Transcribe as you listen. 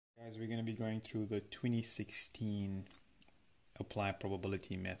Guys, we're going to be going through the 2016 applied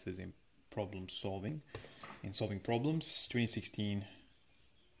probability methods in problem solving. In solving problems, 2016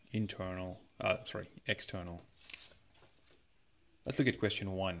 external. Let's look at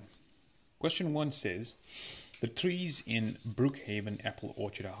question 1. Question 1 says, the trees in Brookhaven apple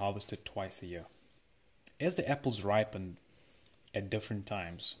orchard are harvested twice a year. As the apples ripen at different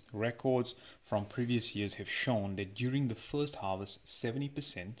times, records from previous years have shown that during the first harvest,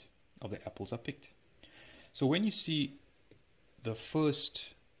 70% of the apples are picked. So when you see the first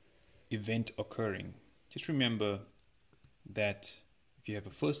event occurring, just remember that if you have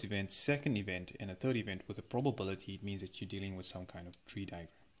a first event, second event, and a third event with a probability, it means that you're dealing with some kind of tree diagram.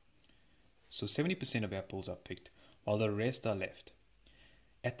 So 70% of apples are picked, while the rest are left.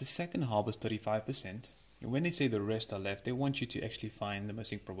 At the second harvest, 35%. And when they say the rest are left, they want you to actually find the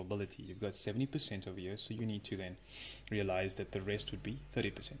missing probability. You've got 70% over here, so you need to then realize that the rest would be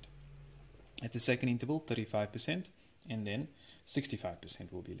 30%. At the second interval, 35%, and then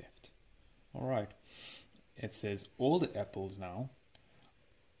 65% will be left. All right. It says all the apples now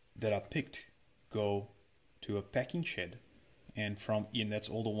that are picked go to a packing shed, and from in that's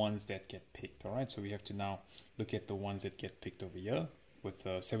all the ones that get picked. All right. So we have to now look at the ones that get picked over here, with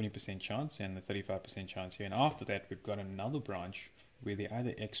a 70% chance and a 35% chance here. And after that, we've got another branch where they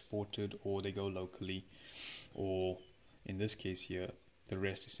either exported or they go locally, or in this case here, the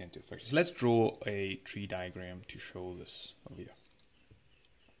rest is sent to a factory. So let's draw a tree diagram to show this over here.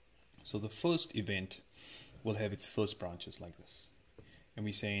 So the first event will have its first branches like this. And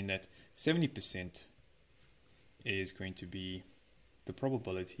we're saying that 70% is going to be the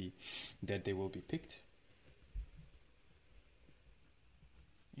probability that they will be picked,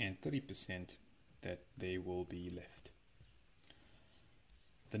 and 30% that they will be left.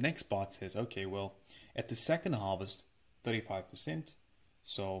 The next part says, okay, well, at the second harvest, 35%.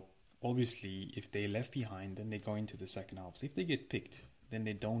 So obviously, if they left behind, then they go into the second harvest. If they get picked, then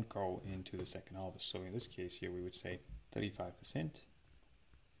they don't go into the second harvest. So in this case here, we would say 35%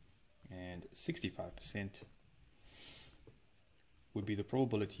 and 65% would be the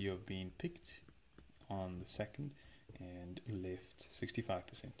probability of being picked on the second, and left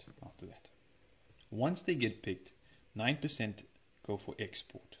 65% after that. Once they get picked, 9% go for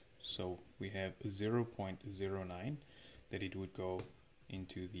export. So we have 0.09 that it would go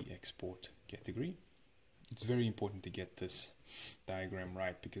into the export category. It's very important to get this diagram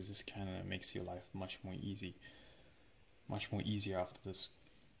right, because this kind of makes your life much more easier after this.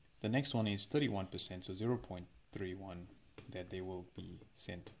 The next one is 31%, so 0.31 that they will be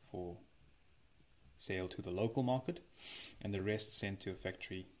sent for sale to the local market, and the rest sent to a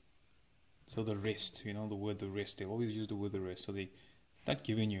factory. So the rest, you know, the word the rest, they always use the word the rest, so they're not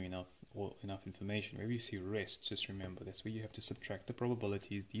giving you enough information. Whenever you see rest, just remember that's where you have to subtract the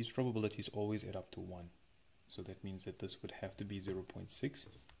probabilities. These probabilities always add up to 1, so that means that this would have to be 0.6,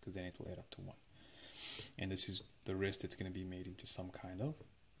 because then it will add up to 1, and this is the rest that's going to be made into some kind of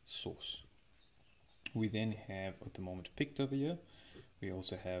source. We then have at the moment picked over here. We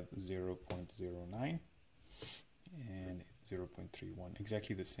also have 0.09 and 0.31,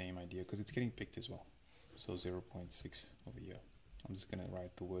 exactly the same idea, because it's getting picked as well. So 0.6 over here. I'm just going to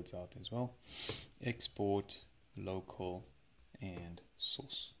write the words out as well. Export, local, and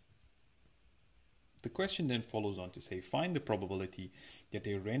source. The question then follows on to say, find the probability that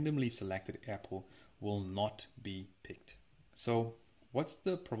a randomly selected apple will not be picked. So what's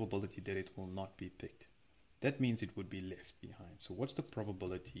the probability that it will not be picked? That means it would be left behind. So what's the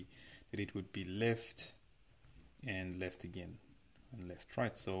probability that it would be left and left again and left,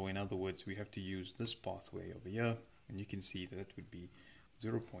 right? So in other words, we have to use this pathway over here, and you can see that it would be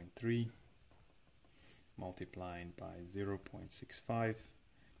 0.3 multiplied by 0.65,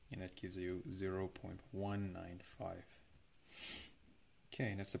 and that gives you 0.195. Okay,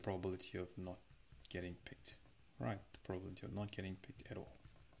 and that's the probability of not getting picked. Right, the probability of not getting picked at all.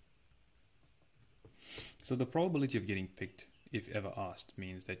 So the probability of getting picked, if ever asked,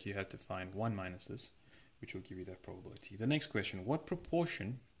 means that you have to find 1 minus this, which will give you that probability. The next question, what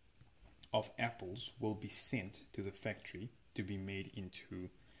proportion of apples will be sent to the factory to be made into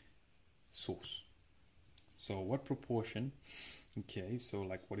source? So what proportion, okay, so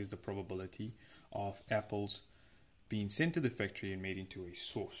like what is the probability of apples being sent to the factory and made into a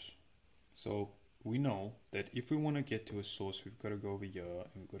source? So we know that if we want to get to a source, we've got to go over here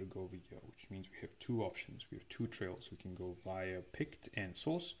and we've got to go over here, which means we have two options. We have two trails. We can go via picked and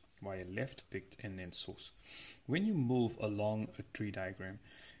source, via left, picked, and then source. When you move along a tree diagram,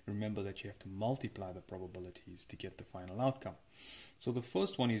 remember that you have to multiply the probabilities to get the final outcome. So the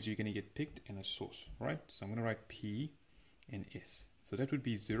first one is you're going to get picked and a source, right? So I'm going to write P and S. So that would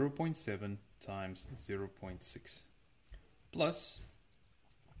be 0.7 times 0.6 plus,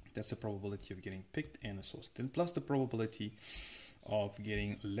 that's the probability of getting picked and the source. Then plus the probability of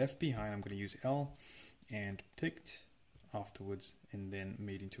getting left behind, I'm going to use L, and picked afterwards and then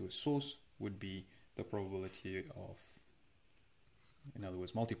made into a source would be the probability of, in other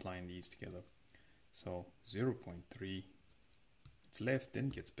words, multiplying these together. So 0.3, it's left, then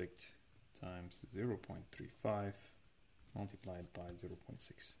gets picked, times 0.35 multiplied by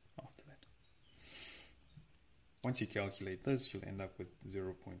 0.6 after that. Once you calculate this, you'll end up with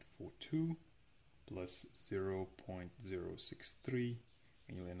 0.42 plus 0.063,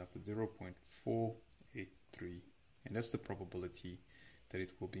 and you'll end up with 0.483, and that's the probability that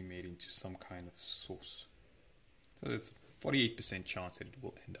it will be made into some kind of source. So that's a 48% chance that it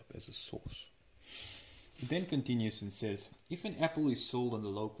will end up as a source. It then continues and says, if an apple is sold on the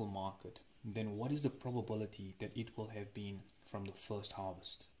local market, then what is the probability that it will have been from the first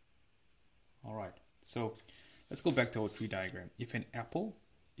harvest? Alright, so let's go back to our tree diagram. If an apple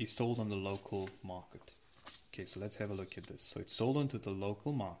is sold on the local market, okay, so let's have a look at this. So it's sold onto the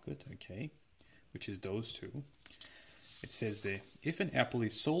local market, okay, which is those two. It says there, if an apple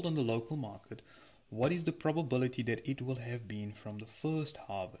is sold on the local market, what is the probability that it will have been from the first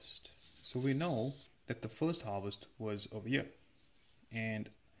harvest? So we know that the first harvest was over here, and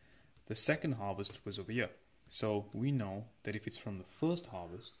the second harvest was over here. So we know that if it's from the first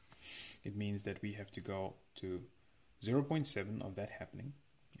harvest, it means that we have to go to 0.7 of that happening,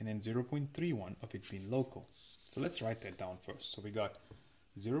 and then 0.31 of it being local. So let's write that down first. So we got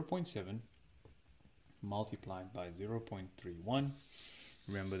 0.7 multiplied by 0.31.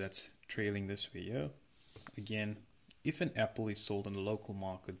 Remember, that's trailing this way here. Again, if an apple is sold on the local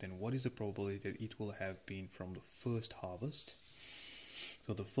market, then what is the probability that it will have been from the first harvest?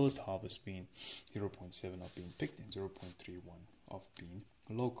 So the first harvest being 0.7 of being picked and 0.31 of being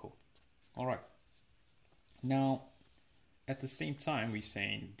local. Alright. Now, at the same time, we're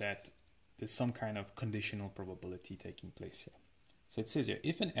saying that there's some kind of conditional probability taking place here. So it says here,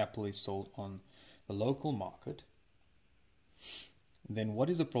 if an apple is sold on the local market, then what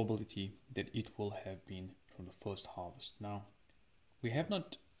is the probability that it will have been from the first harvest? Now, we have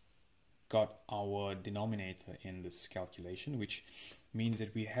not got our denominator in this calculation, which means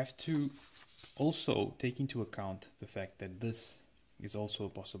that we have to also take into account the fact that this is also a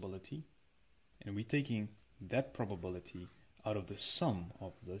possibility, and we're taking that probability out of the sum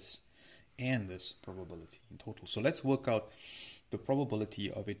of this and this probability in total. So let's work out the probability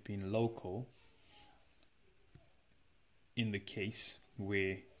of it being local in the case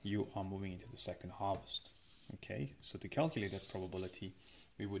where you are moving into the second harvest. Okay, so to calculate that probability,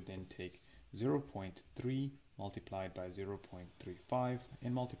 we would then take 0.3 multiplied by 0.35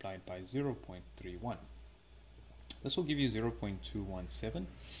 and multiplied by 0.31. This will give you 0.217.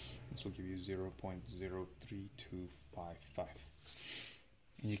 This will give you 0.03255.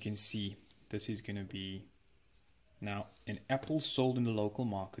 And you can see this is going to be, now an apple sold in the local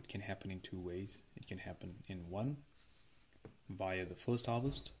market can happen in two ways. It can happen in one, via the first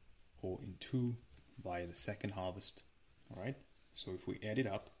harvest, or in two, via the second harvest. Alright, so if we add it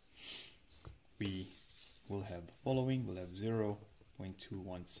up, we will have the following. We'll have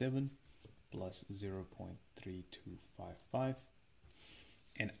 0.217 plus 0.3255,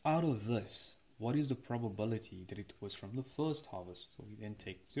 and out of this, what is the probability that it was from the first harvest? So we then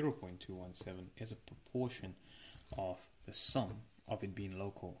take 0.217 as a proportion of the sum of it being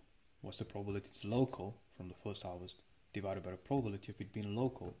local. What's the probability it's local from the first harvest divided by the probability of it being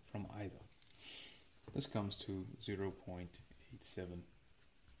local from either? This comes to 0.87, and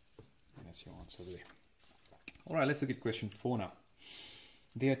that's your answer there. Alright, let's look at question 4 now.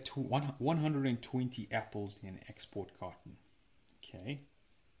 There are 120 apples in an export carton. Okay.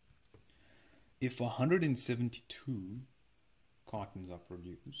 If 172 cartons are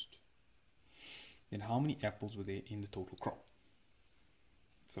produced, then how many apples were there in the total crop?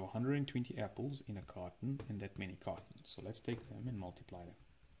 So 120 apples in a carton and that many cartons. So let's take them and multiply them.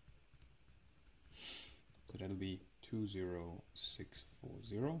 So that'll be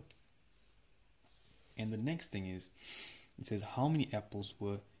 20640. And the next thing is, it says how many apples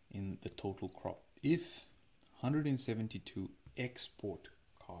were in the total crop. If 172 export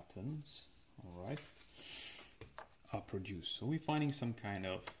cartons, alright, are produced. So we're finding some kind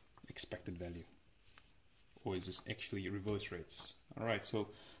of expected value. Or is this actually reverse rates? Alright,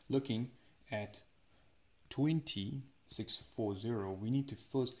 so looking at 20640, we need to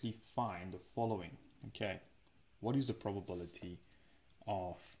firstly find the following. Okay, what is the probability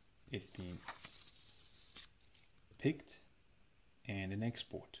of it being picked and an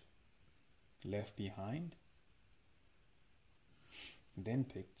export, left behind then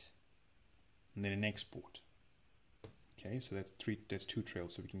picked, and then an export. Okay, so that's two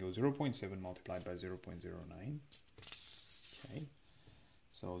trails. So we can go 0.7 multiplied by 0.09. Okay,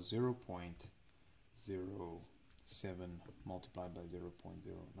 so 0.07 multiplied by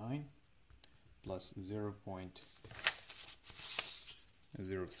 0.09 plus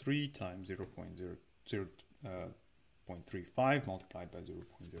 0.03 times 0.35 multiplied by 0.09.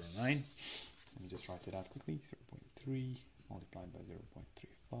 Let me just write it out quickly. 0.3 multiplied by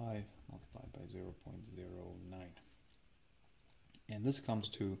 0.35 multiplied by 0.09. And this comes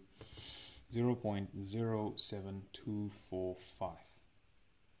to 0.07245.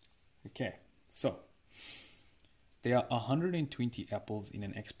 Okay, so there are 120 apples in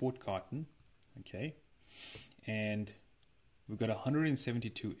an export carton, okay, and we've got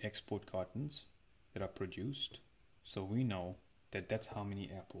 172 export cartons that are produced, so we know that that's how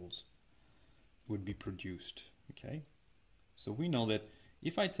many apples would be produced, okay. So we know that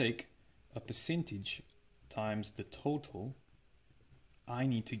if I take a percentage times the total, I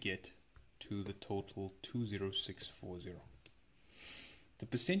need to get to the total 20640. The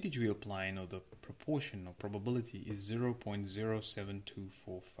percentage we apply, or the proportion or probability, is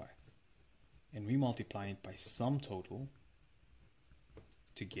 0.07245. And we multiply it by sum total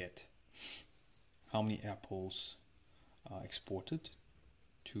to get how many apples are exported,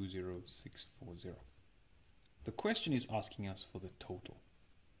 20640. The question is asking us for the total.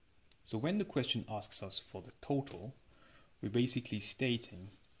 So when the question asks us for the total, we're basically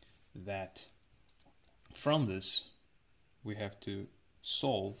stating that from this we have to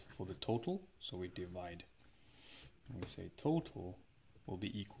solve for the total, so we divide. And we say total will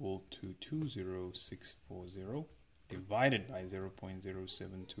be equal to 20640 divided by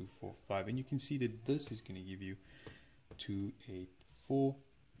 0.07245, and you can see that this is going to give you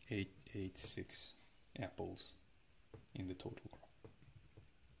 284,886 apples in the total crop.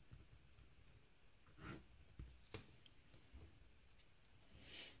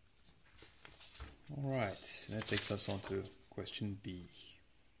 Alright, that takes us on to question B.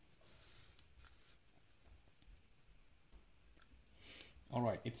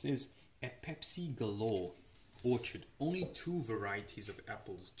 Alright, it says, at Pepsi Galore orchard, only 2 varieties of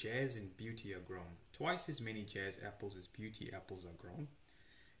apples, Jazz and Beauty, are grown. Twice as many Jazz apples as Beauty apples are grown.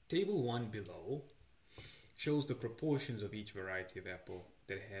 Table 1 below shows the proportions of each variety of apple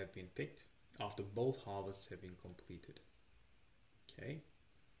that have been picked after both harvests have been completed. Okay.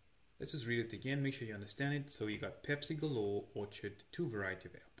 Let's just read it again, make sure you understand it. So you got Pepsi Galore orchard, 2 variety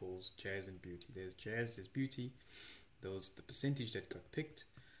of apples, Jazz and Beauty. There's Jazz, there's Beauty. Those the percentage that got picked,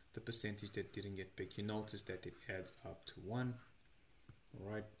 the percentage that didn't get picked. You notice that it adds up to 1.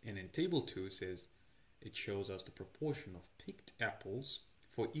 Alright, and then table 2 says it shows us the proportion of picked apples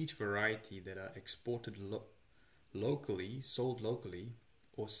for each variety that are exported locally, sold locally,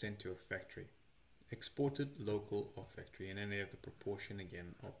 or sent to a factory. Exported, local, or factory, and then they have the proportion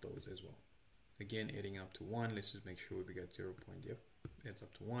again of those as well. Again, adding up to 1. Let's just make sure we got 0. Yep, adds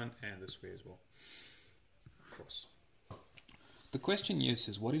up to 1, and this way as well. Cross. The question here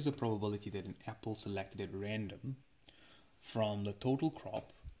says, what is the probability that an apple selected at random from the total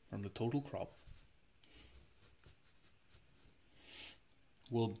crop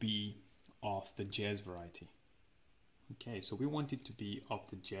will be of the Jazz variety? Okay, so we want it to be of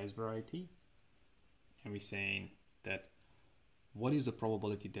the Jazz variety. And we're saying that what is the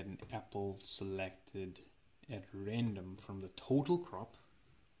probability that an apple selected at random from the total crop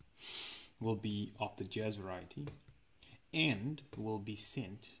will be of the Jazz variety and will be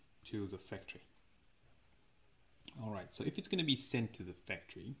sent to the factory. Alright, so if it's going to be sent to the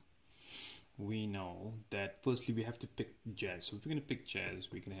factory, we know that firstly we have to pick Jazz. So if we're going to pick Jazz,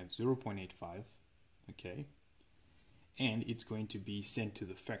 we're going to have 0.85, okay, and it's going to be sent to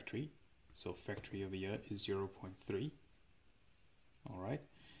the factory. So factory over here is 0.3. Alright.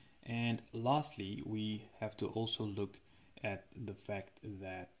 And lastly, we have to also look at the fact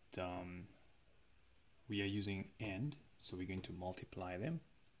that we are using AND. So we're going to multiply them.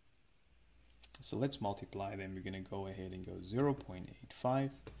 So let's multiply them. We're going to go ahead and go 0.85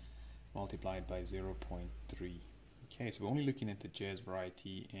 multiplied by 0.3. Okay, so we're only looking at the Jazz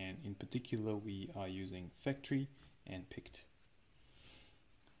variety, and in particular we are using factory and picked.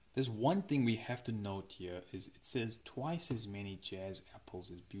 There's one thing we have to note here is it says twice as many Jazz apples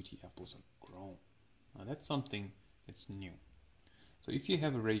as Beauty apples are grown. Now that's something that's new. So if you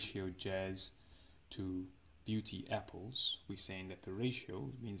have a ratio Jazz to Beauty apples, we're saying that the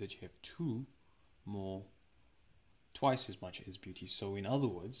ratio means that you have twice as much as Beauty. So in other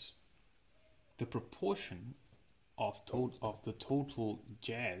words, the proportion of the total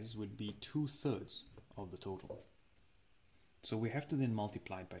Jazz would be 2/3 of the total. So we have to then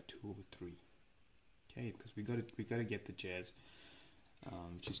multiply it by 2 over 3. Okay, because we got to get the jazz,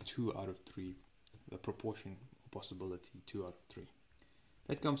 which is 2 out of 3, the proportion or possibility 2 out of 3.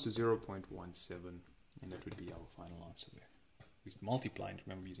 That comes to 0.17, and that would be our final answer there. We multiply,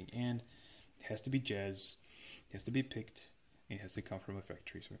 remember, using and. It has to be jazz, it has to be picked, and it has to come from a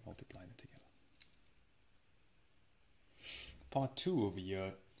factory, so we multiply them together. Part 2 over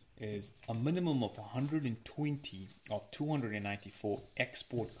here is a minimum of 120 of 294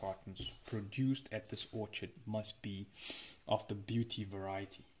 export cartons produced at this orchard must be of the beauty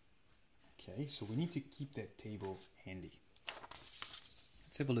variety. Okay, so we need to keep that table handy.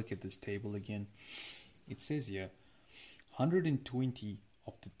 Let's have a look at this table again. It says here 120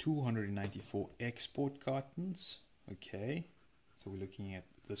 of the 294 export cartons. Okay, so we're looking at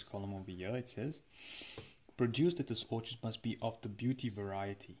this column over here. It says produced at this orchard must be of the beauty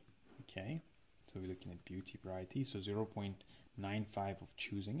variety. Okay, so we're looking at beauty variety, so 0.95 of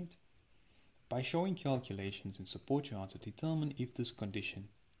choosing it. By showing calculations and support your answer, determine if this condition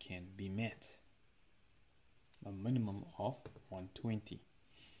can be met. A minimum of 120.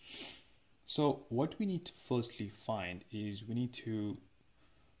 So what we need to firstly find is we need to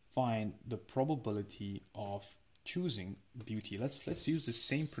find the probability of choosing beauty. Let's use the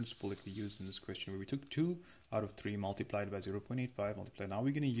same principle that we used in this question, where we took 2 out of 3 multiplied by 0.85 multiplied. Now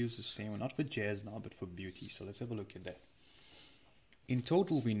we're going to use the same one, not for jazz now, but for beauty. So let's have a look at that. In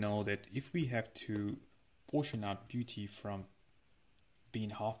total, we know that if we have to portion out beauty from being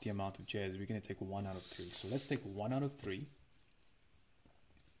half the amount of jazz, we're going to take 1 out of 3. So let's take 1 out of 3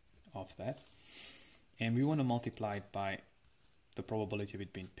 of that, and we want to multiply it by the probability of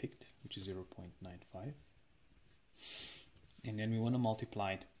it being picked, which is 0.95. And then we want to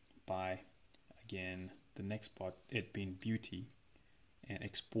multiply it by, again, the next part, it being beauty, and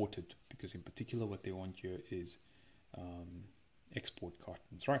exported, because in particular what they want here is export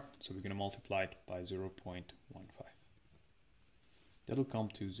cartons, right? So we're going to multiply it by 0.15. That'll come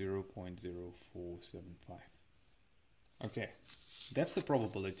to 0.0475. Okay, that's the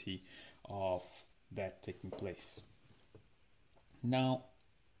probability of that taking place. Now,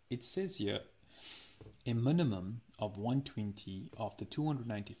 it says here a minimum of 120 of the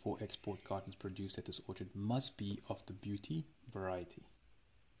 294 export cartons produced at this orchard must be of the beauty variety.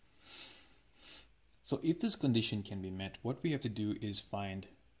 So if this condition can be met, what we have to do is find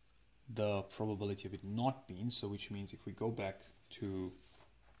the probability of it not being, so which means if we go back to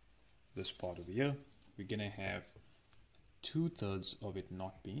this part over here, we're going to have 2/3 of it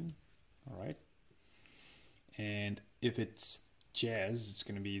not being, all right? And if it's jazz, it's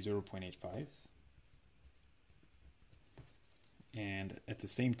going to be 0.85. And at the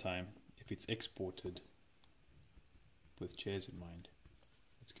same time, if it's exported with jazz in mind,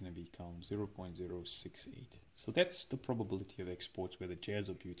 it's going to become 0.068. So that's the probability of exports, whether jazz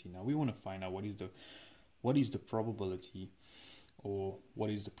or beauty. Now we want to find out what is the probability, or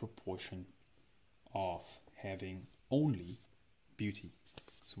what is the proportion of having only beauty.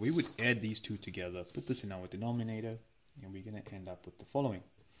 So we would add these two together, put this in our denominator, and we're going to end up with the following: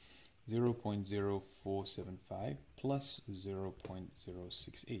 0.0475 plus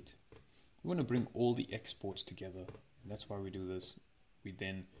 0.068. We want to bring all the exports together, and that's why we do this. We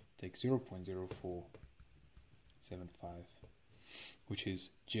then take 0.0475, which is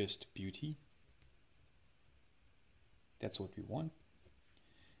just beauty. That's what we want,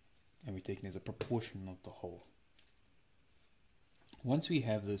 and we take it as a proportion of the whole. Once we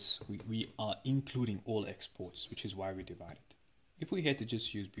have this, we are including all exports, which is why we divide it. If we had to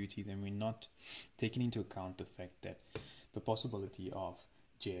just use beauty, then we're not taking into account the fact that the possibility of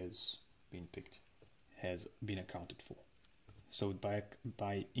jazz being picked has been accounted for. So by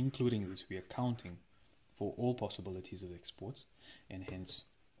including this, we are accounting for all possibilities of exports, and hence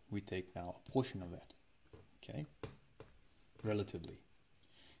we take now a portion of that, okay, relatively.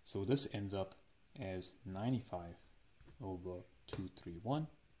 So this ends up as 95 over 231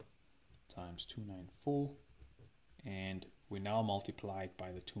 times 294, and we now multiply it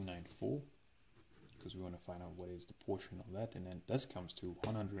by the 294 because we want to find out what is the portion of that, and then this comes to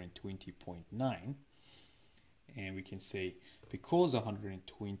 120.9. And we can say, because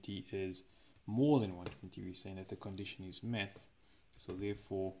 120 is more than 120, we're saying that the condition is met. So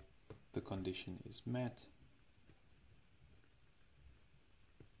therefore the condition is met.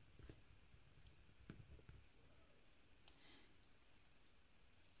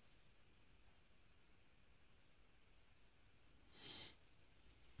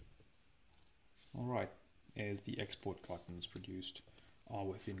 Alright, as the export cartons produced are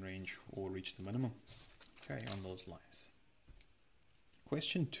within range or reach the minimum. Okay, on those lines.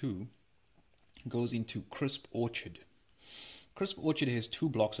 Question 2 goes into crisp orchard. Crisp orchard has 2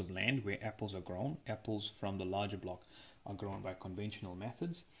 blocks of land where apples are grown. Apples from the larger block are grown by conventional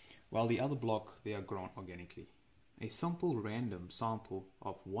methods, while the other block, they are grown organically. A simple random sample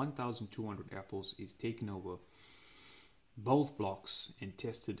of 1,200 apples is taken over both blocks and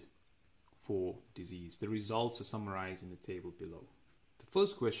tested for disease. The results are summarized in the table below. The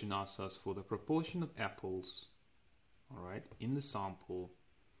first question asks us for the proportion of apples, all right, in the sample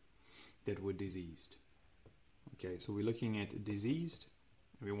that were diseased. Okay, so we're looking at diseased,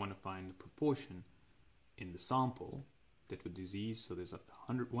 and we want to find the proportion in the sample that were diseased. So there's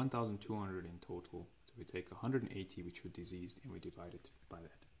 1,200 in total. So we take 180 which were diseased and we divide it by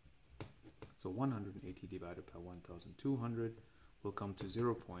that. So 180 divided by 1,200 will come to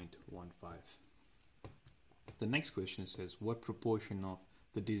 0.15. The next question says, what proportion of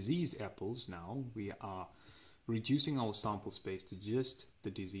the diseased apples, now we are reducing our sample space to just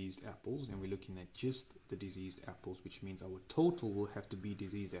the diseased apples, and we're looking at just the diseased apples, which means our total will have to be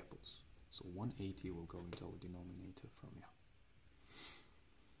diseased apples. So 180 will go into our denominator from here.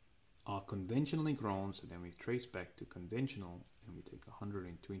 Are conventionally grown, so then we trace back to conventional and we take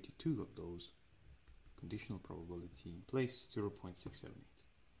 122 of those, conditional probability in place, 0.678.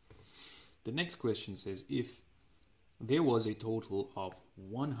 The next question says, if there was a total of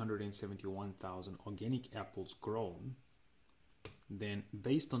 171,000 organic apples grown, then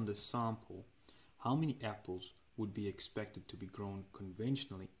based on the sample, how many apples would be expected to be grown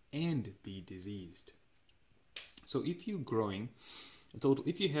conventionally and be diseased? So if you're growing a total,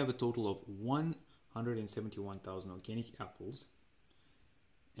 if you have a total of 171,000 organic apples,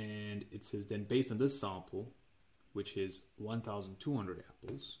 and it says then based on this sample, which is 1,200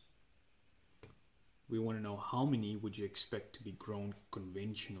 apples, we want to know how many would you expect to be grown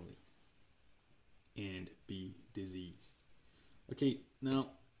conventionally and be diseased. Okay,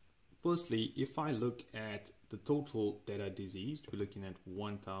 now firstly, if I look at the total that are diseased, we're looking at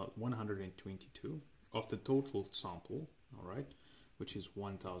 122 of the total sample, all right, which is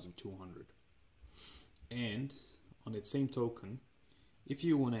 1,200. And on that same token, if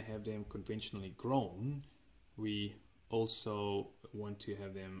you want to have them conventionally grown, we also want to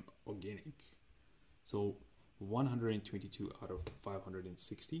have them organic. So 122 out of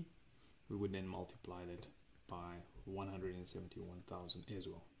 560, we would then multiply that by 171,000 as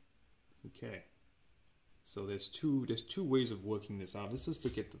well. Okay, so there's two ways of working this out. Let's just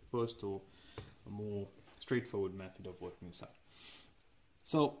look at the first, or a more straightforward method of working this out.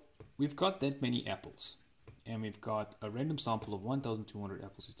 So we've got that many apples, and we've got a random sample of 1,200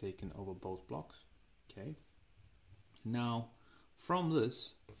 apples is taken over both blocks. Okay, now from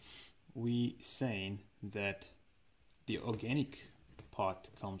this we saying that the organic part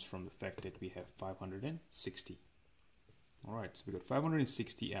comes from the fact that we have 560. Alright, so we got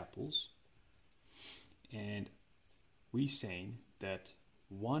 560 apples, and we saying that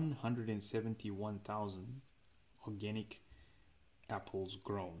 171,000 organic apples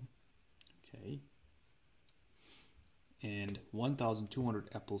grown, okay, and 1,200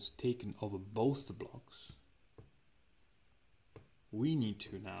 apples taken over both the blocks. We need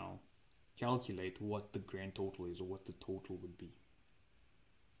to now calculate what the grand total is, or what the total would be.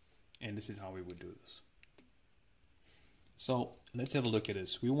 And this is how we would do this. So let's have a look at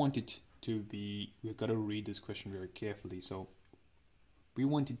this. We want it to be, we've got to read this question very carefully. So we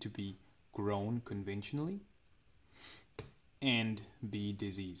want it to be grown conventionally and be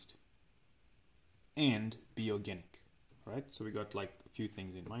diseased and be organic, right? So we got like a few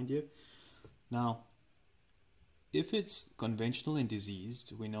things in mind here. Now, if it's conventional and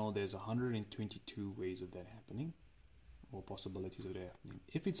diseased, we know there's 122 ways of that happening, or possibilities of that happening.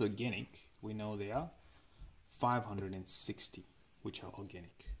 If it's organic, we know there are 560 which are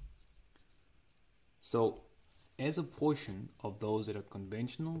organic. So as a portion of those that are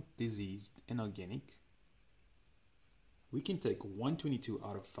conventional, diseased, and organic, we can take 122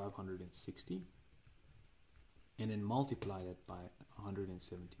 out of 560 and then multiply that by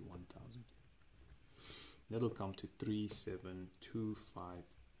 171,000. That'll come to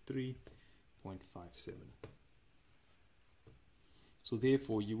 37253.57. So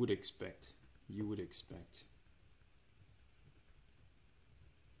therefore you would expect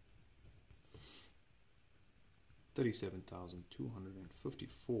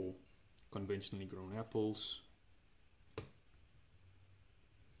 37,254 conventionally grown apples.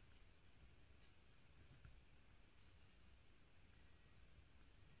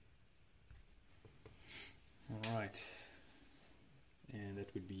 All right, and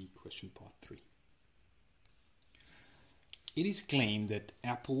that would be question part 3. It is claimed that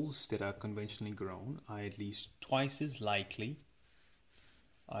apples that are conventionally grown are at least twice as likely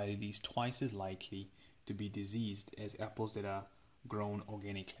to be diseased as apples that are grown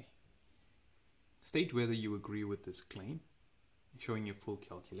organically. State whether you agree with this claim, showing your full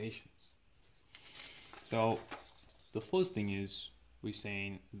calculations. So the first thing is we're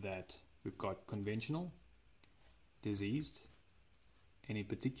saying that we've got conventional, diseased, and in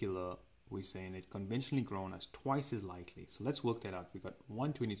particular we're saying that conventionally grown is twice as likely. So let's work that out. We got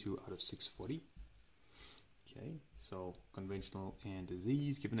 122 out of 640. Okay, so conventional and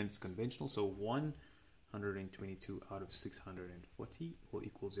diseased, given that it's conventional, so 122 out of 640 will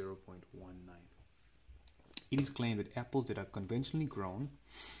equal 0.19. It is claimed that apples that are conventionally grown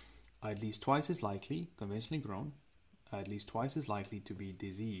are at least twice as likely, conventionally grown, are at least twice as likely to be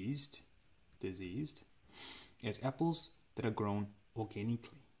diseased as apples that are grown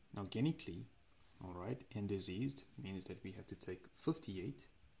organically. Now, organically, all right, and diseased means that we have to take 58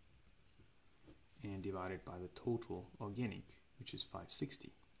 and divide it by the total organic, which is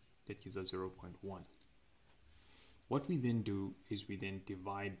 560. That gives us 0.1. What we then do is we then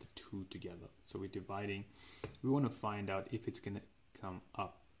divide the two together. So we're dividing, we want to find out if it's going to come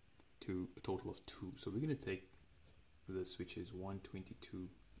up to a total of 2. So we're going to take this, which is 122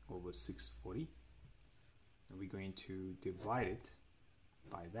 over 640, and we're going to divide it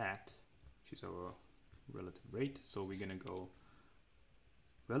by that, which is our relative rate. So we're going to go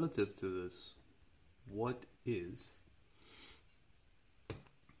relative to this, what is,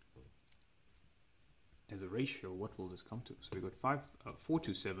 as a ratio, what will this come to? So we got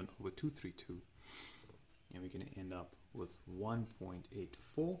 427 over 232, and we're going to end up with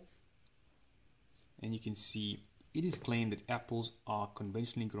 1.84. And you can see it is claimed that apples are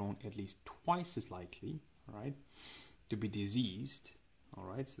conventionally grown at least twice as likely, right, to be diseased. All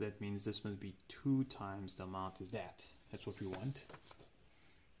right, so that means this must be 2 times the amount as that. That's what we want.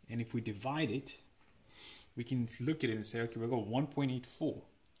 And if we divide it, we can look at it and say, okay, we've got 1.84.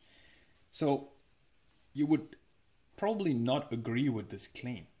 So you would probably not agree with this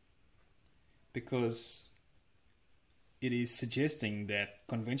claim because it is suggesting that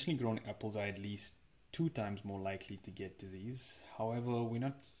conventionally grown apples are at least 2 times more likely to get disease. However, we're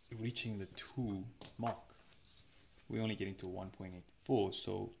not reaching the 2 mark. We're only getting to 1.84,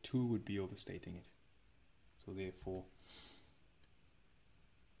 so 2 would be overstating it. So therefore,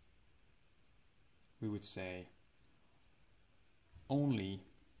 we would say only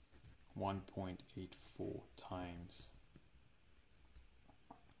 1.84 times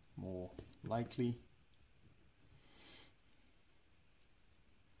more likely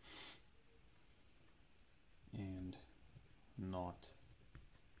and not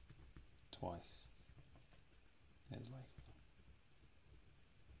twice as likely.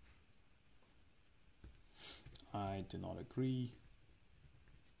 I do not agree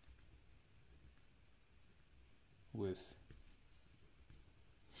with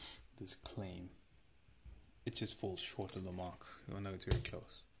this claim. It just falls short of the mark. I know it's very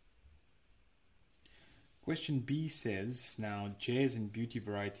close. Question B says, now jazz and beauty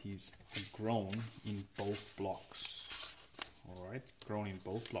varieties are grown in both blocks. Alright, grown in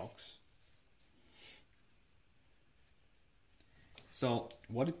both blocks. So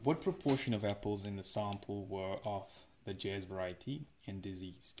what proportion of apples in the sample were of the jazz variety and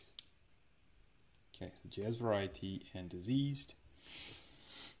diseased? Okay, so jazz variety and diseased.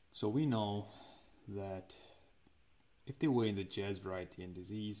 So we know that if they were in the jazz variety and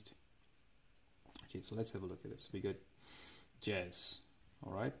diseased, okay, so let's have a look at this. We got jazz,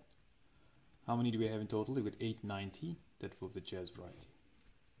 all right? How many do we have in total? We got 890, that was the jazz variety.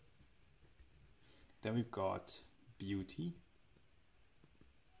 Then we've got beauty,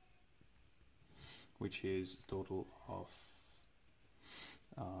 which is a total of,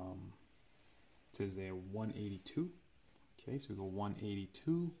 it says there 182. Okay, so we go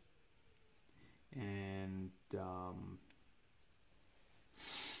 182, and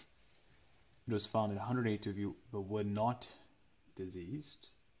it was found that 180 of you were not diseased.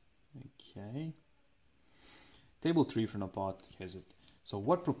 Okay. Table 3 from the part has it. So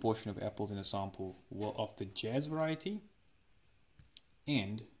what proportion of apples in a sample were of the jazz variety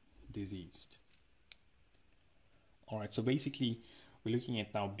and diseased? Alright, so basically we're looking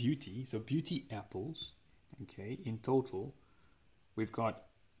at now beauty. So beauty apples, okay, in total we're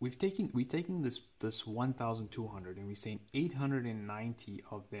taking this 1,200 and we're saying 890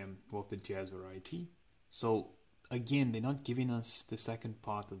 of them were of the jazz variety. So again, they're not giving us the second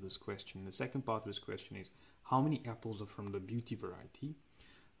part of this question. The second part of this question is how many apples are from the beauty variety?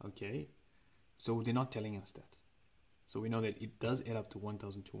 Okay, so they're not telling us that. So we know that it does add up to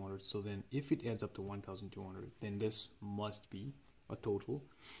 1,200. So then if it adds up to 1,200, then this must be a total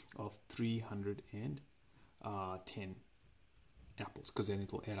of 310 apples, because then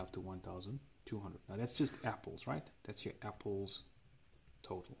it will add up to 1,200. 200. Now that's just apples, right? That's your apples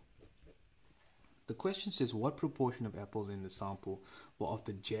total. The question says what proportion of apples in the sample were of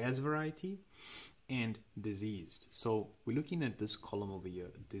the Jazz variety and diseased. So we're looking at this column over here,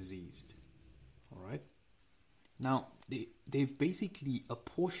 diseased. All right. Now they've basically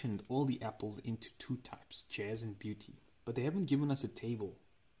apportioned all the apples into two types, Jazz and Beauty, but they haven't given us a table.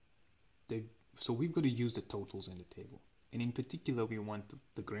 So we've got to use the totals in the table. And in particular, we want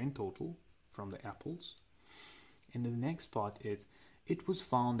the grand total from the apples. And the next part is, it was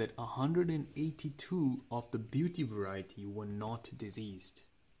found that 182 of the Beauty variety were not diseased.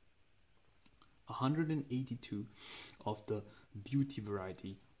 182 of the Beauty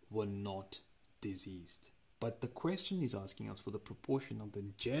variety were not diseased. But the question is asking us for the proportion of the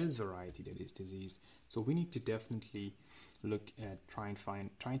Jazz variety that is diseased. So we need to definitely look at trying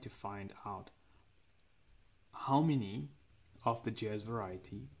to find out how many of the Jazz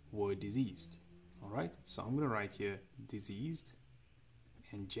variety were diseased. Alright, so I'm going to write here diseased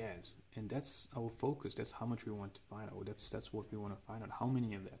and Jazz, and that's our focus. That's how much we want to find out. That's what we want to find out, how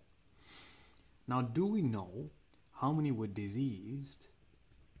many of that. Now, do we know how many were diseased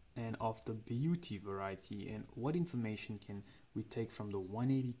and of the Beauty variety, and what information can we take from the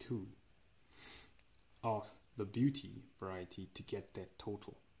 182 of the Beauty variety to get that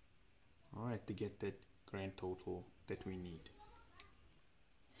total? Alright, to get that grand total that we need.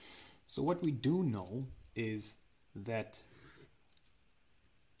 So what we do know is that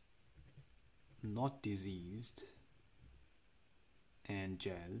not diseased and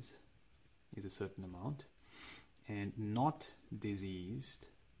Jazz is a certain amount, and not diseased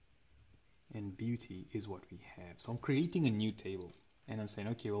and Beauty is what we have. So I'm creating a new table and I'm saying,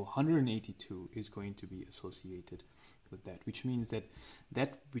 okay, well, 182 is going to be associated with that, which means that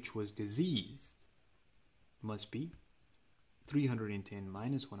that which was diseased must be 310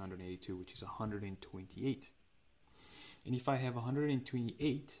 minus 182, which is 128. And if I have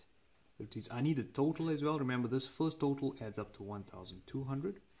 128, that is, I need a total as well. Remember, this first total adds up to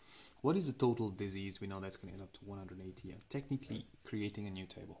 1,200. What is the total disease? We know that's going to add up to 180. I'm technically creating a new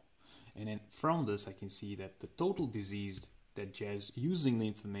table. And then from this, I can see that the total diseased that Jazz, using the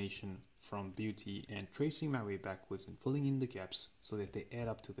information from Beauty and tracing my way backwards and filling in the gaps so that they add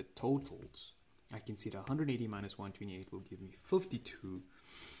up to the totals, I can see that 180 minus 128 will give me 52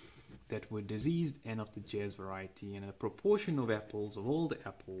 that were diseased and of the Jazz variety, and a proportion of apples, of all the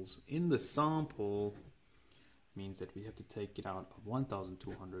apples in the sample, means that we have to take it out of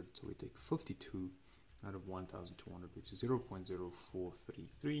 1,200, so we take 52 out of 1,200, which is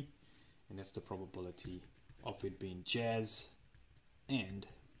 0.0433, and that's the probability of it being Jazz and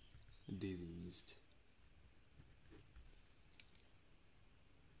diseased.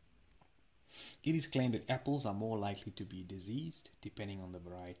 It is claimed that apples are more likely to be diseased depending on the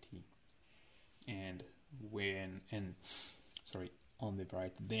variety and on the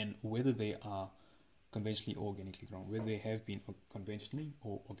variety than whether they are conventionally or organically grown, whether they have been conventionally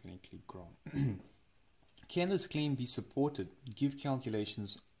or organically grown. Can this claim be supported? Give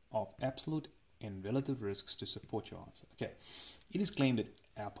calculations of absolute and relative risks to support your answer. Okay, it is claimed that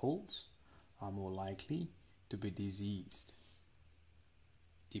apples are more likely to be diseased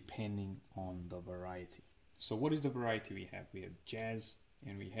depending on the variety. So what is the variety we have? We have Jazz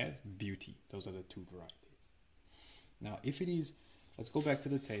and we have Beauty. Those are the two varieties. Now if it is, let's go back to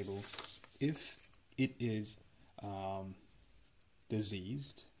the table. If it is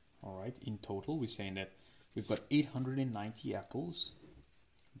diseased, all right, in total we're saying that we've got 890 apples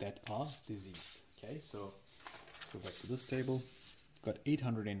that are diseased. Okay, so let's go back to this table. We've got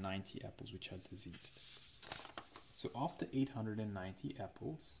 890 apples which are diseased. So after 890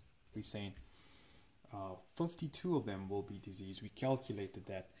 apples, we're saying 52 of them will be diseased. We calculated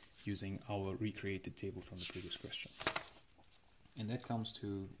that using our recreated table from the previous question. And that comes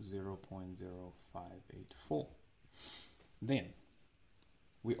to 0.0584. Then,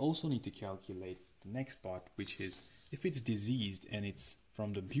 we also need to calculate the next part, which is if it's diseased and it's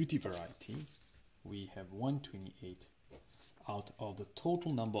from the Beauty variety, we have 128 out of the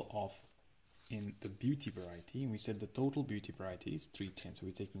total number of in the Beauty variety, and we said the total Beauty variety is 310. So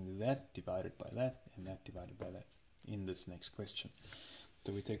we're taking that divided by that and that divided by that in this next question.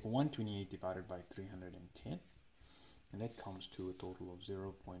 So we take 128 divided by 310, and that comes to a total of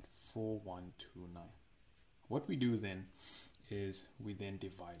 0.4129. What we do then is we then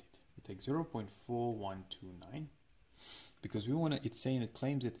divide it. We take 0.4129 because we want to, it's saying, it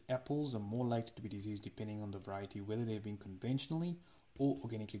claims that apples are more likely to be diseased depending on the variety, whether they've been conventionally or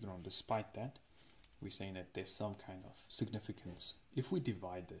organically grown. Despite that, we're saying that there's some kind of significance if we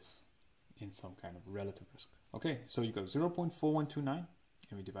divide this in some kind of relative risk. Okay, so you go 0.4129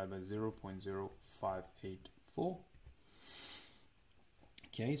 and we divide by 0.0584.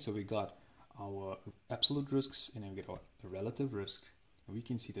 Okay, so we got our absolute risks and then we get our relative risk. And we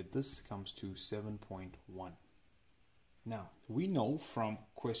can see that this comes to 7.1. Now, we know from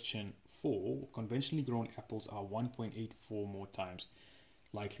question 4, conventionally grown apples are 1.84 more times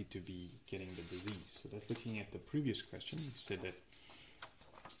likely to be getting the disease. So that's looking at the previous question. We said that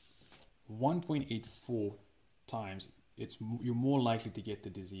 1.84 times you're more likely to get the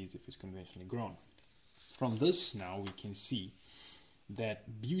disease if it's conventionally grown. From this now we can see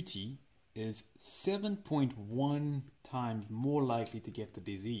that beauty is 7.1 times more likely to get the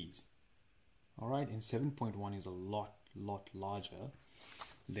disease. Alright, and 7.1 is a lot larger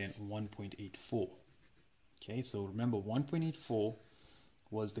than 1.84. Okay, so remember 1.84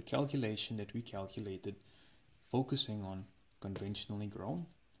 was the calculation that we calculated focusing on conventionally grown.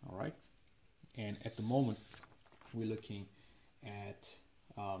 Alright, and at the moment we're looking at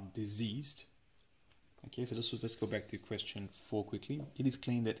diseased. Okay, so let's go back to question 4 quickly. It is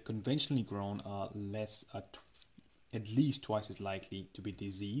claimed that conventionally grown are at least twice as likely to be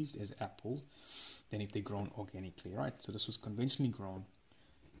diseased as apples than if they're grown organically, right? So this was conventionally grown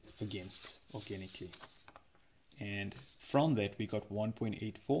against organically. And from that we got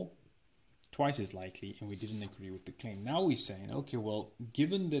 1.84, twice as likely, and we didn't agree with the claim. Now we're saying, okay, well,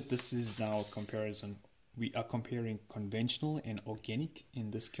 given that this is now a comparison, we are comparing conventional and organic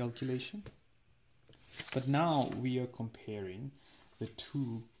in this calculation. But now we are comparing the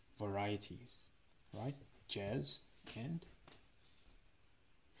two varieties, right? Jazz and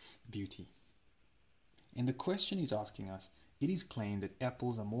beauty. And the question is asking us, it is claimed that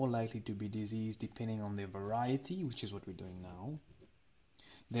apples are more likely to be diseased depending on their variety, which is what we're doing now,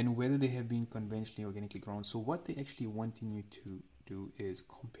 than whether they have been conventionally organically grown. So what they're actually wanting you to do is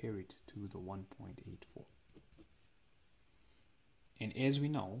compare it to the 1.84. And as we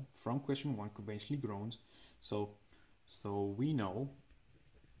know from question 1, conventionally grown, so we know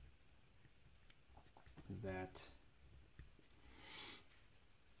that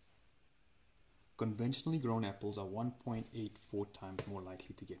conventionally grown apples are 1.84 times more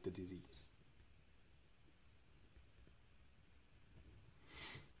likely to get the disease.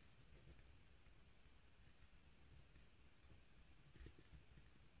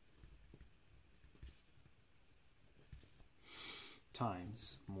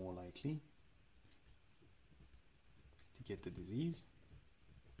 Times more likely to get the disease.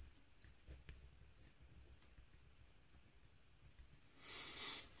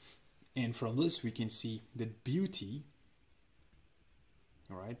 And from this we can see that beauty,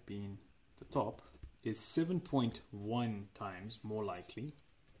 all right, being the top, is 7.1 times more likely.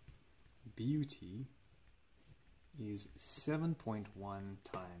 Beauty is 7.1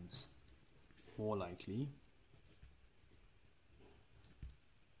 times more likely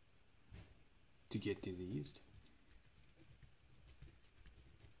to get diseased.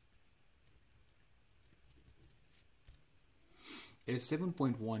 As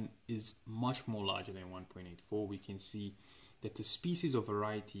 7.1 is much more larger than 1.84, we can see that the species or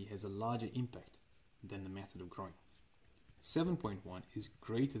variety has a larger impact than the method of growing. 7.1 is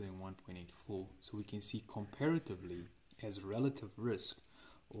greater than 1.84, so we can see comparatively as relative risk,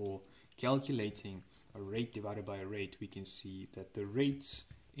 or calculating a rate divided by a rate, we can see that the rates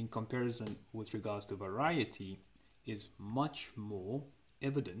in comparison with regards to variety is much more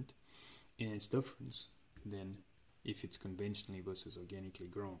evident in its difference than if it's conventionally versus organically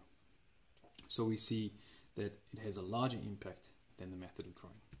grown. So we see that it has a larger impact than the method of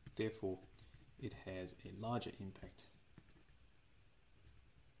growing. Therefore, it has a larger impact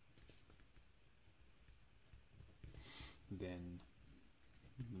than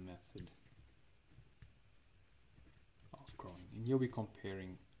the method of growing. And here we're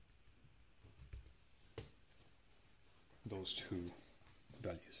comparing those two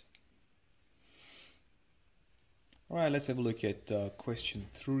values. Alright, let's have a look at question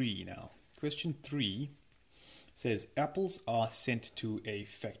 3 now. Question 3 says apples are sent to a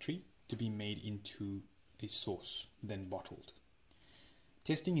factory to be made into a sauce, then bottled.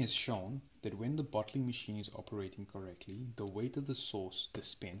 Testing has shown that when the bottling machine is operating correctly, the weight of the sauce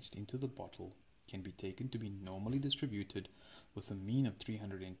dispensed into the bottle can be taken to be normally distributed with a mean of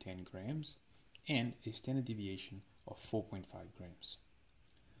 310 grams and a standard deviation of 4.5 grams.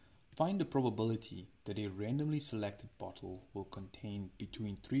 Find the probability that a randomly selected bottle will contain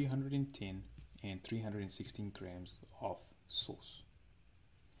between 310 and 316 grams of sauce.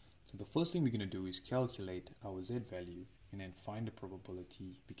 So the first thing we're going to do is calculate our Z value and then find the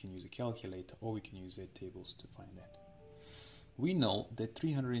probability. We can use a calculator or we can use Z tables to find that. We know that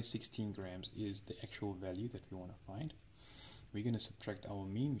 316 grams is the actual value that we want to find. We're going to subtract our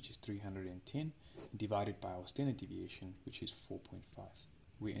mean, which is 310, divided by our standard deviation, which is 4.5.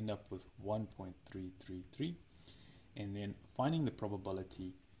 We end up with 1.333, and then finding the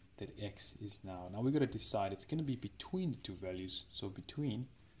probability that x is now we've got to decide it's going to be between the two values. So between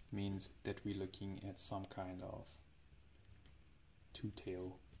means that we're looking at some kind of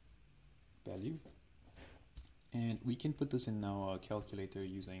two-tail value, and we can put this in our calculator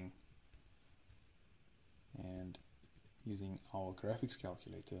using our graphics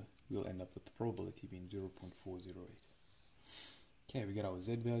calculator. We'll end up with the probability being 0.408. Okay, we get our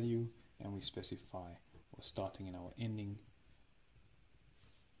z value, and we specify our starting and our ending,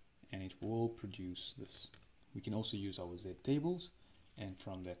 and it will produce this. We can also use our z tables, and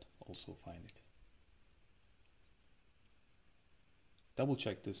from that also find it. Double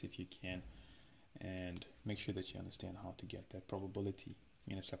check this if you can, and make sure that you understand how to get that probability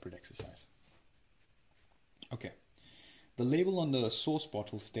in a separate exercise. Okay, the label on the source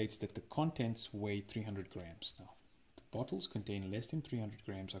bottle states that the contents weigh 300 grams. Now, the bottles contain less than 300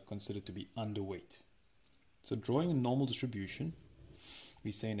 grams are considered to be underweight. So drawing a normal distribution,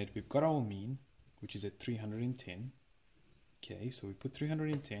 we're saying that we've got our mean, which is at 310. Okay, so we put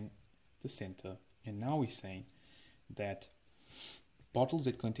 310 the center, and now we're saying that bottles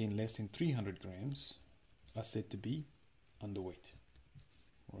that contain less than 300 grams are said to be underweight.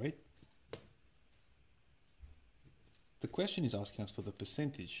 All right? The question is asking us for the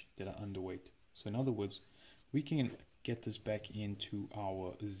percentage that are underweight. So in other words, we can get this back into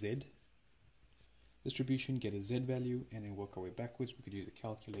our Z distribution, get a Z value, and then work our way backwards. We could use a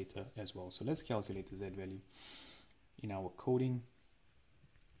calculator as well. So let's calculate the Z value. In our coding,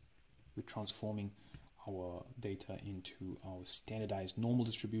 we're transforming our data into our standardized normal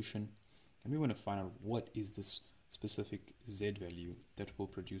distribution, and we want to find out what is this specific Z value that will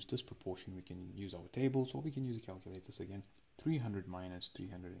produce this proportion. We can use our tables, or we can use a calculator. So again, 300 minus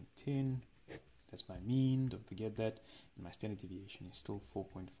 310, that's my mean, don't forget that, and my standard deviation is still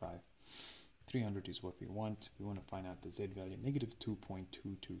 4.5. 300 is what we want. We want to find out the Z value, negative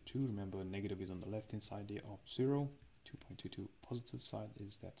 2.222. Remember, negative is on the left hand side there of 0. 2.22 positive side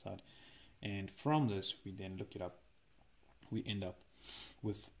is that side. And from this, we then look it up. We end up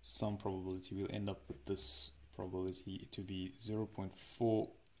with some probability. We'll end up with this probability to be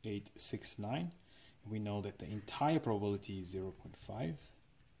 0.4869. We know that the entire probability is 0.5.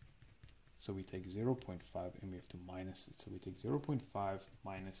 So we take 0.5 and we have to minus it. So we take 0.5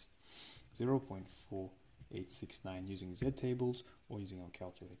 minus 0.4869 using Z tables or using our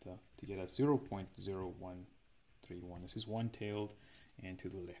calculator to get us 0.0131. This is one-tailed and to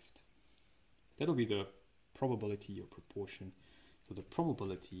the left. That'll be the probability or proportion. So the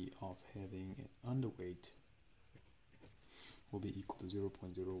probability of having an underweight will be equal to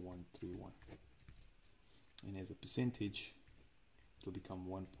 0.0131. And as a percentage, it will become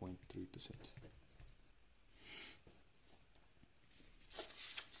 1.3%.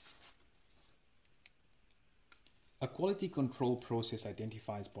 A quality control process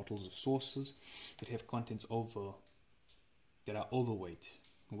identifies bottles of sauces that have contents that are overweight.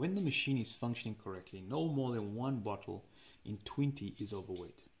 When the machine is functioning correctly, no more than one bottle in 20 is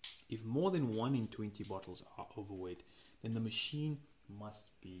overweight. If more than 1 in 20 bottles are overweight, then the machine must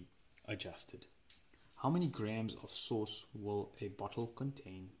be adjusted. How many grams of sauce will a bottle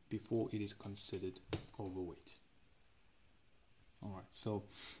contain before it is considered overweight? Alright, so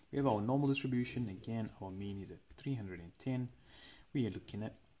we have our normal distribution. Again, our mean is at 310. We are looking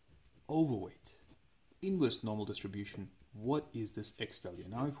at overweight. Inverse normal distribution. What is this x value?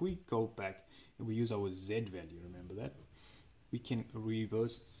 Now, if we go back and we use our z value, remember that, we can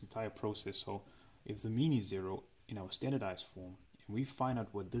reverse this entire process. So if the mean is 0 in our standardized form, and we find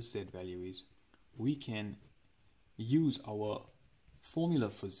out what this z value is, we can use our formula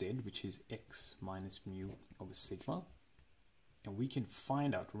for z, which is x minus mu over sigma, and we can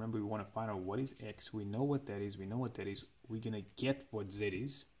find out, remember we want to find out what is x, we know what that is, we're going to get what z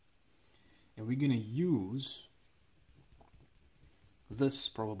is, and we're going to use this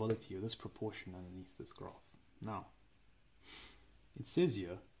probability or this proportion underneath this graph. Now, it says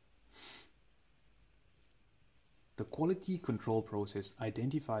here, the quality control process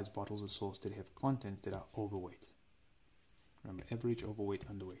identifies bottles of sauce that have contents that are overweight. Remember, average, overweight,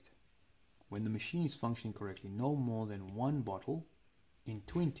 underweight. When the machine is functioning correctly, no more than one bottle in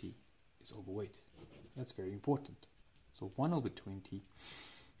 20 is overweight. That's very important. So 1 over 20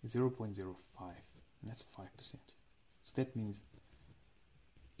 is 0.05, and that's 5%. So that means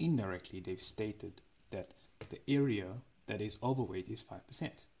indirectly they've stated that the area that is overweight is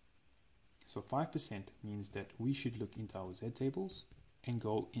 5%. So 5% means that we should look into our Z tables and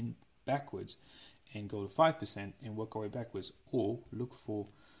go in backwards and go to 5% and work our way backwards, or look for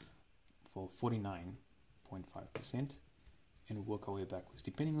 49.5% and work our way backwards,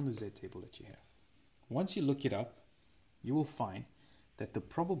 depending on the Z table that you have. Once you look it up, you will find that the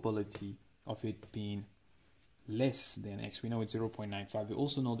probability of it being less than X, we know it's 0.95. We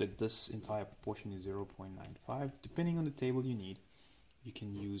also know that this entire proportion is 0.95. Depending on the table you need, you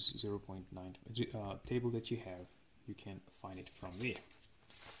can use 0.9 table that you have. You can find it from there.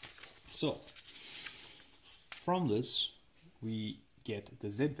 So from this we get the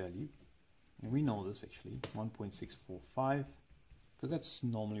Z value, and we know this actually 1.645, because that's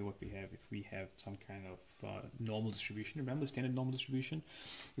normally what we have if we have some kind of normal distribution. Remember standard normal distribution?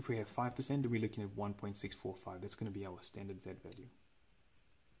 If we have 5%, we're looking at 1.645. That's going to be our standard Z value.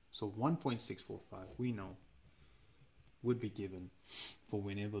 So 1.645 we know would be given for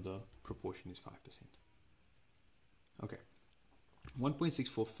whenever the proportion is 5%. Okay,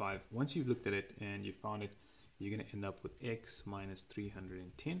 1.645, once you've looked at it and you found it, you're going to end up with X minus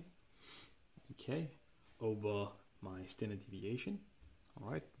 310, okay, over my standard deviation, all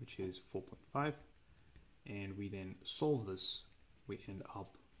right, which is 4.5, and we then solve this, we end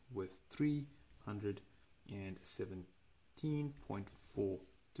up with 317.4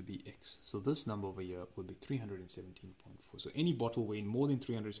 to be X. So this number over here will be 317.4. So any bottle weighing more than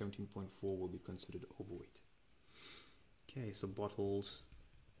 317.4 will be considered overweight. Okay, so bottles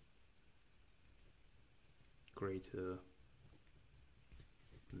greater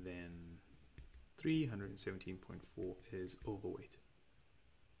than 317.4 is overweight.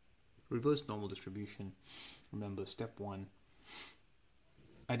 Reverse normal distribution. Remember, step 1,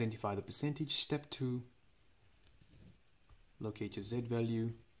 identify the percentage. Step 2, locate your Z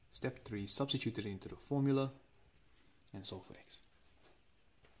value. Step 3, substitute it into the formula and solve for X.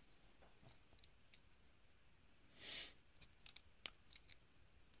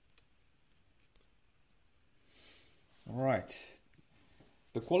 Alright,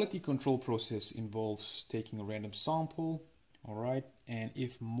 the quality control process involves taking a random sample, alright, and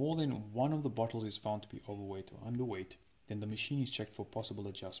if more than one of the bottles is found to be overweight or underweight, then the machine is checked for possible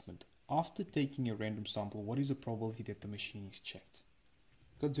adjustment. After taking a random sample, what is the probability that the machine is checked?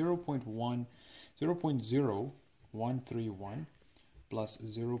 Got 0.0131 plus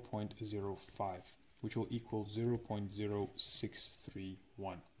 0.05, which will equal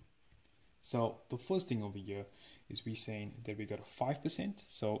 0.0631. So the first thing over here is we're saying that we got a 5%.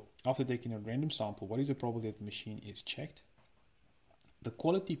 So after taking a random sample, what is the probability that the machine is checked? The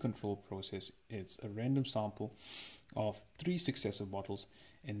quality control process is a random sample of 3 successive bottles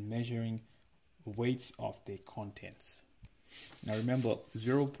and measuring weights of their contents. Now remember,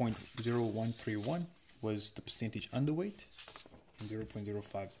 0.0131 was the percentage underweight and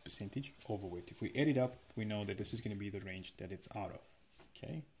 0.05 is the percentage overweight. If we add it up, we know that this is going to be the range that it's out of.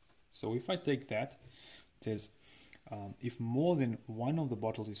 Okay, so if I take that, it says if more than one of the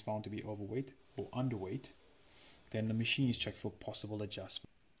bottles is found to be overweight or underweight, then the machine is checked for possible adjustment.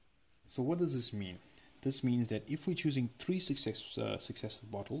 So what does this mean? This means that if we're choosing 3 successive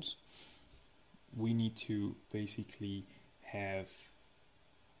bottles, we need to basically have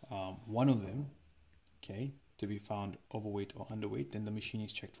one of them, okay, to be found overweight or underweight, then the machine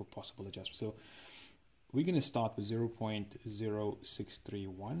is checked for possible adjustment. So we're going to start with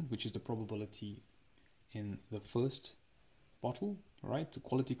 0.0631, which is the probability in the first bottle, right? The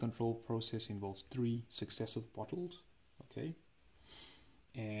quality control process involves 3 successive bottles, okay,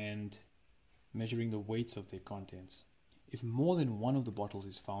 and measuring the weights of their contents. If more than one of the bottles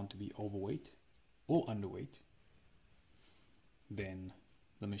is found to be overweight or underweight, then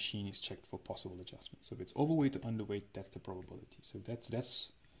the machine is checked for possible adjustment. So if it's overweight or underweight, that's the probability. So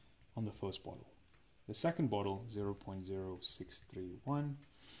that's on the first bottle. The second bottle, 0.0631,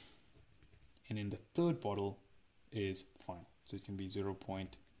 and in the third bottle is fine. So it can be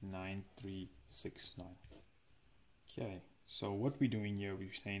 0.9369. Okay, so what we're doing here,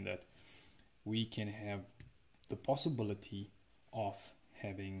 we're saying that we can have the possibility of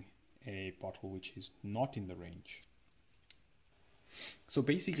having a bottle which is not in the range. So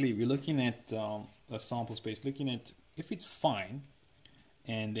basically we're looking at a sample space, looking at if it's fine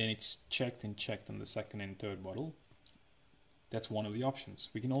and then it's checked and checked on the second and third bottle. That's one of the options.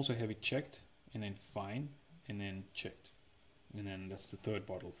 We can also have it checked and then fine and then checked, and then that's the third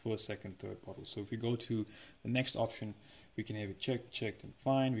bottle, first, second, third bottle. So if we go to the next option, we can have it checked, checked and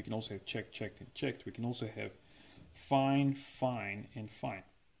fine. We can also have checked, checked and checked. We can also have fine, fine and fine,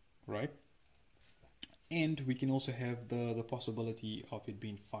 right? And we can also have the possibility of it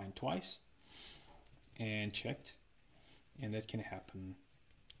being fine twice and checked, and that can happen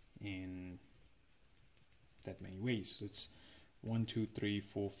in that many ways. So it's 1, 2, 3,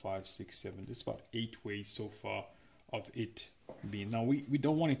 4, 5, 6, 7. There's about 8 ways so far of it being. Now we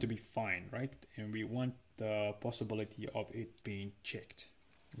don't want it to be fine, right? And we want the possibility of it being checked.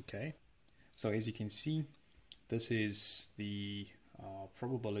 Okay. So as you can see, this is the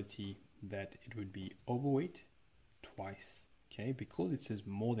probability that it would be overweight twice. Okay, because it says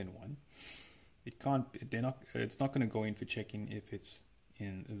more than one, it can't. It's not going to go in for checking if it's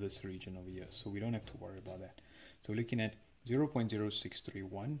in this region over here. So we don't have to worry about that. So we're looking at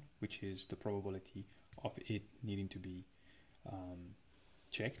 0.0631, which is the probability of it needing to be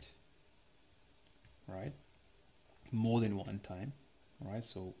checked, right? More than one time, right?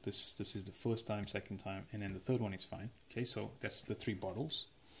 So this is the first time, second time, and then the third one is fine. Okay, so that's the 3 bottles,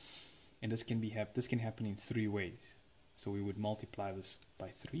 and this can happen in 3 ways. So we would multiply this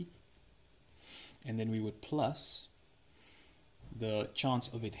by 3, and then we would plus the chance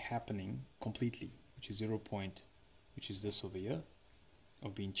of it happening completely, which is which is this over here,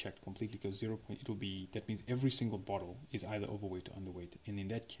 of being checked completely, because that means every single bottle is either overweight or underweight, and in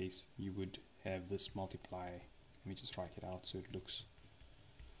that case you would have this multiply. Let me just write it out so it looks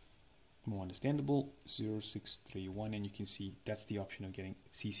more understandable. 0.631, and you can see that's the option of getting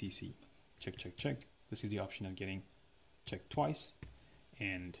CCC, check, check, check. This is the option of getting checked twice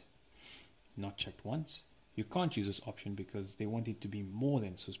and not checked once. You can't use this option because they want it to be more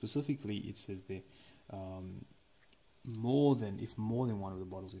than. So specifically it says they more than, if more than one of the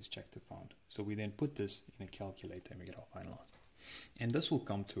bottles is checked or found. So we then put this in a calculator and we get our final answer. And this will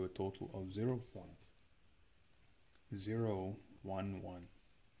come to a total of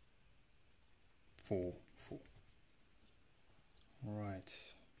 0.01144. Alright.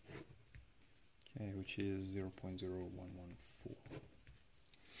 Okay, which is 0.0114.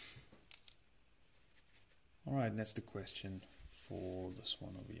 Alright, that's the question for this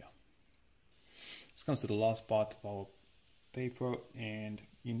one over here. This comes to the last part of our paper, and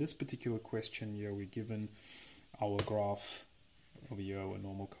in this particular question here we're given our graph over here, our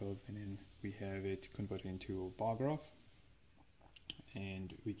normal curve, and then we have it converted into a bar graph,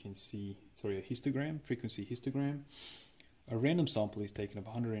 and we can see, sorry, a histogram, frequency histogram. A random sample is taken of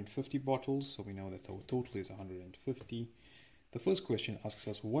 150 bottles, so we know that our total is 150. The first question asks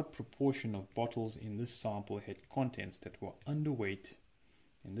us what proportion of bottles in this sample had contents that were underweight.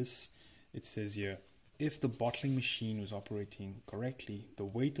 And this, it says here, if the bottling machine was operating correctly, the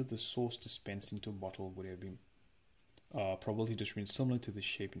weight of the sauce dispensed into a bottle would have been probability distribution similar to the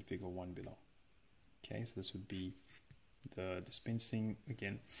shape in figure 1 below. Okay, so this would be the dispensing,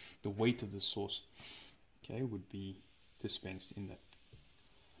 again, the weight of the sauce, okay, would be dispensed in that.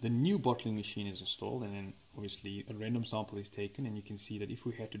 The new bottling machine is installed, and then obviously a random sample is taken, and you can see that if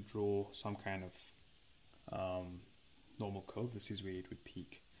we had to draw some kind of normal curve, this is where it would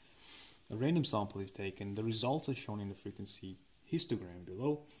peak. A random sample is taken, the results are shown in the frequency histogram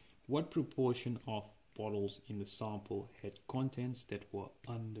below. What proportion of bottles in the sample had contents that were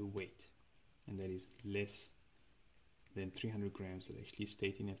underweight? And that is less than 300 grams. They're actually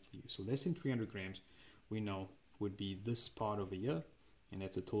stating it for you. So less than 300 grams, we know, would be this part over here, and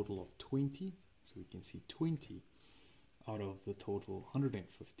that's a total of 20. So we can see 20 out of the total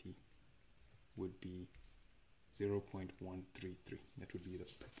 150 would be 0.133. That would be the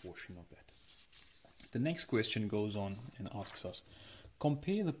proportion of that. The next question goes on and asks us,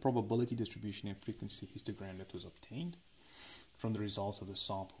 compare the probability distribution and frequency histogram that was obtained from the results of the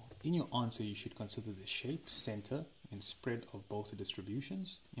sample. In your answer, you should consider the shape, center, and spread of both the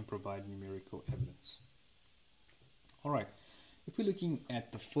distributions and provide numerical evidence. Alright, if we're looking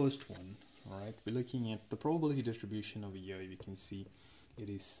at the first one, alright, we're looking at the probability distribution over here. You can see it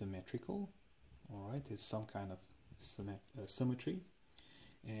is symmetrical. Alright, there's some kind of symmetry,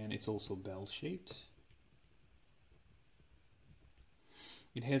 and it's also bell-shaped.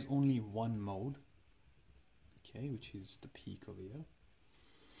 It has only one mode, okay, which is the peak over here,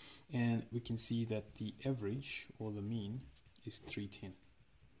 and we can see that the average or the mean is 310.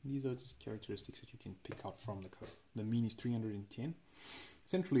 These are just characteristics that you can pick out from the curve. The mean is 310,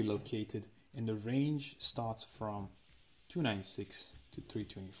 centrally located, and the range starts from 296 to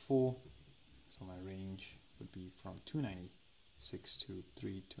 324. So my range would be from 296 to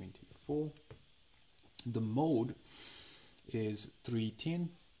 324. The mode is 310,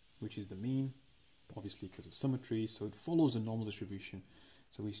 which is the mean, obviously because of symmetry, so it follows the normal distribution.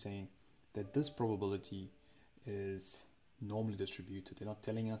 So we're saying that this probability is normally distributed. They're not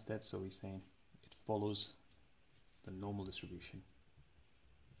telling us that, so we're saying it follows the normal distribution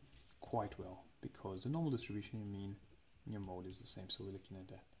quite well, because the normal distribution, your mean, and your mode is the same. So we're looking at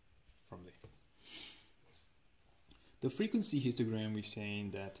that from there. The frequency histogram, we're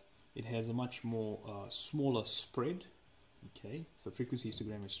saying that it has a much more smaller spread, Okay, so frequency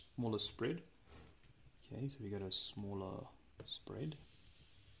histogram is smaller spread. Okay, so we got a smaller spread.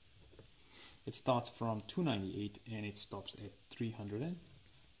 It starts from 298 and it stops at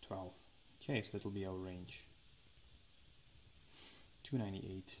 312. Okay, so that'll be our range.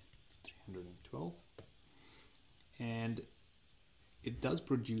 298 to 312. And it does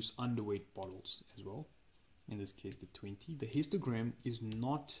produce underweight bottles as well. In this case, the 20. The histogram is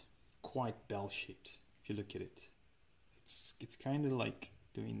not quite bell-shaped. If you look at it, it's kind of like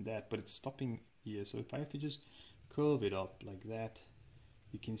doing that, but it's stopping here. So if I have to just curve it up like that,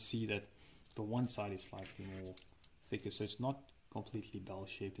 you can see that the one side is slightly more thicker, so it's not completely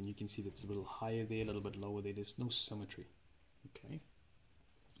bell-shaped, and you can see that it's a little higher there, a little bit lower there. There's no symmetry. Okay,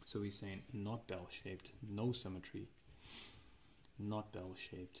 so we're saying not bell-shaped, no symmetry, not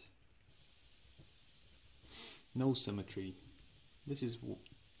bell-shaped, no symmetry. This is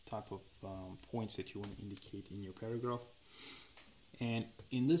type of points that you want to indicate in your paragraph. And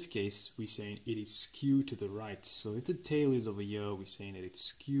in this case, we're saying it is skewed to the right. So if the tail is over here, we're saying that it's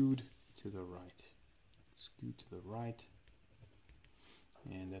skewed to the right. Skewed to the right.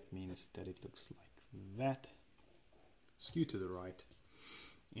 And that means that it looks like that. Skewed to the right.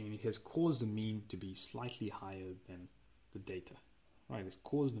 And it has caused the mean to be slightly higher than the data. Right, it's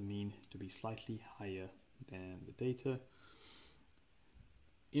caused the mean to be slightly higher than the data.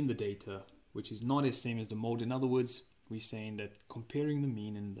 In the data, which is not as same as the mode. In other words, we're saying that comparing the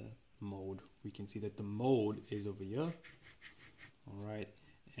mean and the mode, we can see that the mode is over here. Alright,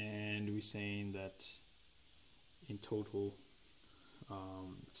 and we're saying that in total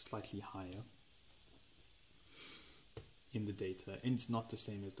it's slightly higher in the data, and it's not the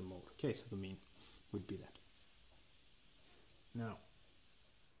same as the mode. Okay, so the mean would be that. Now,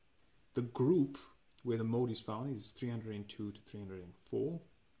 the group where the mode is found is 302 to 304,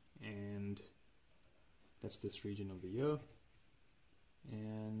 and that's this region over here.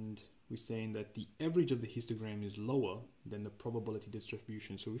 And we're saying that the average of the histogram is lower than the probability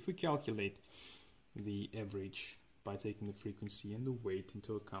distribution. So if we calculate the average by taking the frequency and the weight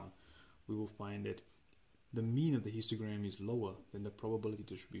into account, we will find that the mean of the histogram is lower than the probability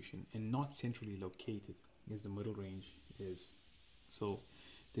distribution and not centrally located as the middle range is. So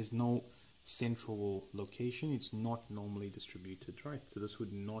there's no central location, it's not normally distributed, right? So this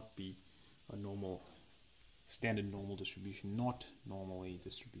would not be a normal, standard normal distribution, not normally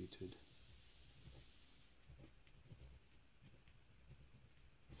distributed.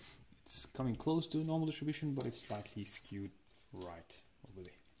 It's coming close to a normal distribution, but it's slightly skewed right over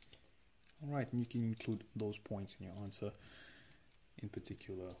there. Alright, and you can include those points in your answer, in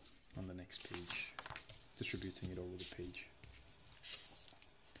particular on the next page, distributing it over the page.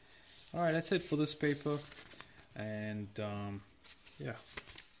 Alright, that's it for this paper, and yeah,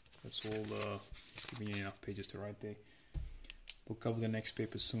 that's all, giving you enough pages to write there. We'll cover the next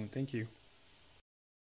paper soon. Thank you.